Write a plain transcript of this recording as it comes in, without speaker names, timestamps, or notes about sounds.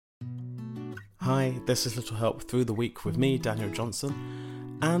Hi, this is Little Help Through the Week with me, Daniel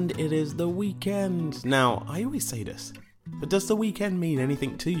Johnson, and it is the weekend. Now, I always say this, but does the weekend mean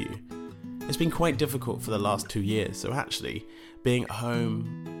anything to you? It's been quite difficult for the last 2 years, so actually, being at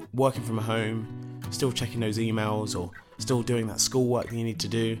home, working from home, still checking those emails, or still doing that schoolwork that you need to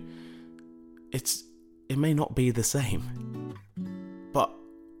do, it may not be the same. But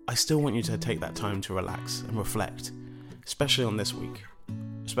I still want you to take that time to relax and reflect, especially on this week,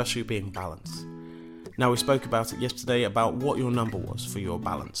 especially being balanced. Now, we spoke about it yesterday about what your number was for your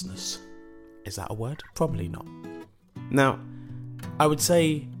balancedness. Is that a word? Probably not. Now, I would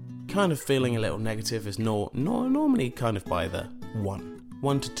say kind of feeling a little negative is normally kind of by the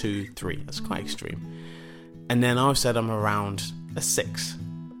 1 to 2, 3. That's quite extreme. And then I've said I'm around a 6.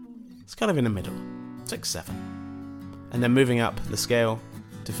 It's kind of in the middle. 6, 7. And then moving up the scale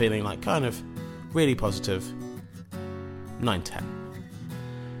to feeling like kind of really positive, 9, 10.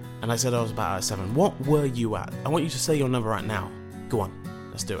 And I said I was about at 7. What were you at? I want you to say your number right now. Go on,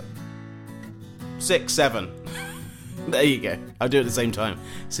 let's do it. 6, 7. There you go. I'll do it at the same time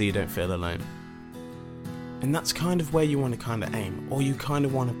so you don't feel alone. And that's kind of where you want to kind of aim, or you kind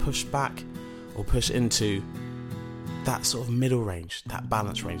of want to push back or push into that sort of middle range, that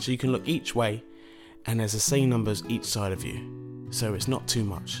balance range. So you can look each way and there's the same numbers each side of you. So it's not too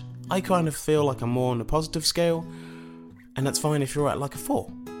much. I kind of feel like I'm more on the positive scale, and that's fine if you're at like a 4.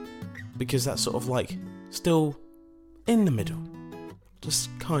 Because that's sort of like still in the middle. Just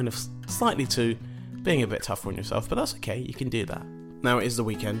kind of slightly to being a bit tougher on yourself, but that's okay, you can do that. Now it is the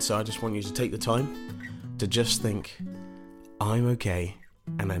weekend, so I just want you to take the time to just think, I'm okay,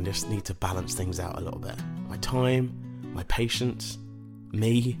 and I just need to balance things out a little bit. My time, my patience,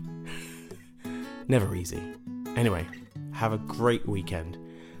 me. Never easy. Anyway, have a great weekend,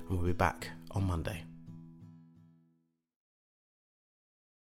 and we'll be back on Monday.